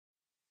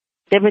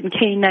Durban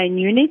K9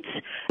 units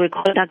were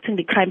conducting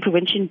the crime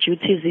prevention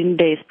duties in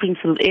the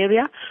Springfield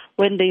area.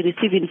 When they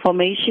received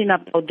information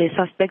about the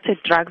suspected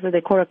drugs at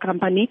the courier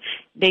company,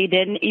 they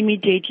then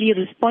immediately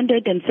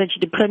responded and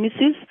searched the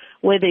premises,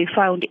 where they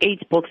found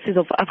 8 boxes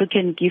of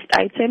African gift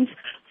items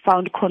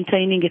found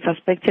containing a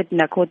suspected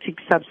narcotic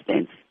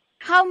substance.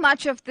 How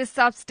much of the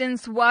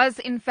substance was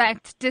in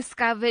fact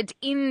discovered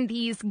in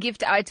these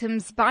gift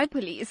items by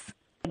police?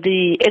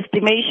 The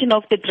estimation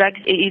of the drugs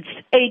is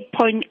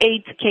 8.8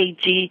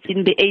 kg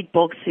in the 8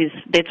 boxes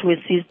that were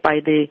seized by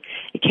the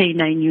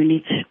K9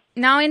 unit.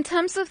 Now, in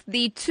terms of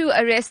the 2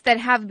 arrests that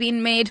have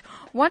been made,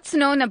 what's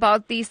known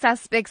about the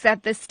suspects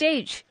at this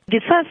stage?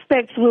 The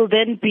suspects will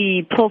then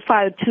be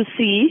profiled to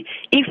see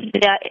if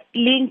they are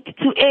linked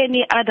to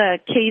any other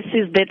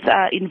cases that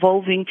are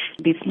involving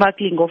the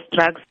smuggling of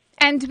drugs.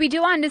 And we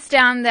do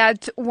understand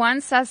that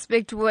one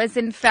suspect was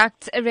in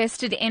fact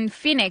arrested in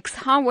Phoenix.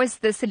 How was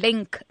this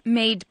link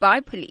made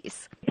by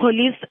police?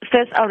 Police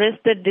first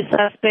arrested the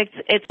suspects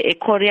at a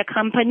courier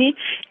company,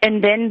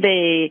 and then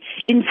the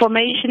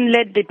information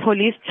led the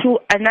police to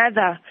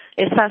another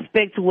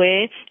suspect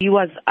where he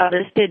was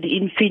arrested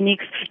in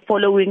Phoenix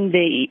following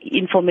the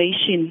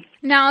information.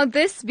 Now,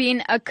 this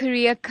being a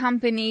courier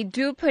company,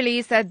 do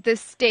police at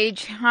this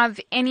stage have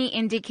any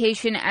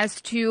indication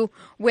as to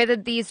whether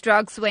these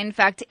drugs were in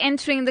fact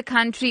entering the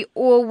country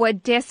or were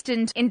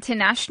destined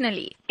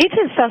internationally? It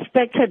is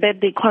suspected that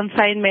the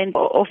consignment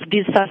of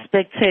these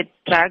suspected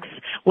drugs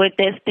were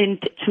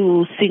destined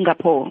to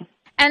Singapore.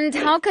 And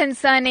how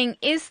concerning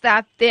is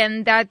that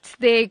then, that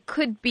there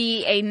could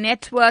be a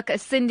network, a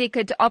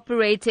syndicate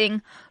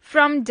operating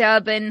from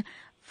Durban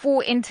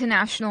for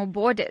international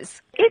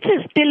borders? It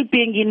is still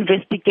being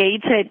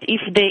investigated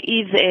if there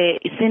is a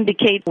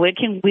syndicate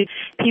working with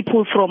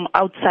people from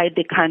outside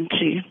the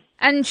country.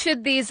 And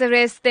should these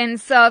arrests then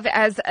serve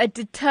as a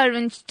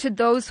deterrent to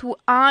those who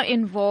are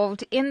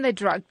involved in the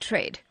drug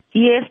trade?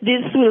 Yes,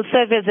 this will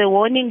serve as a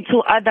warning to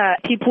other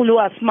people who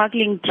are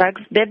smuggling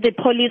drugs, that the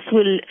police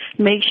will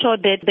make sure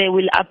that they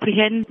will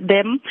apprehend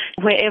them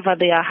wherever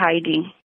they are hiding.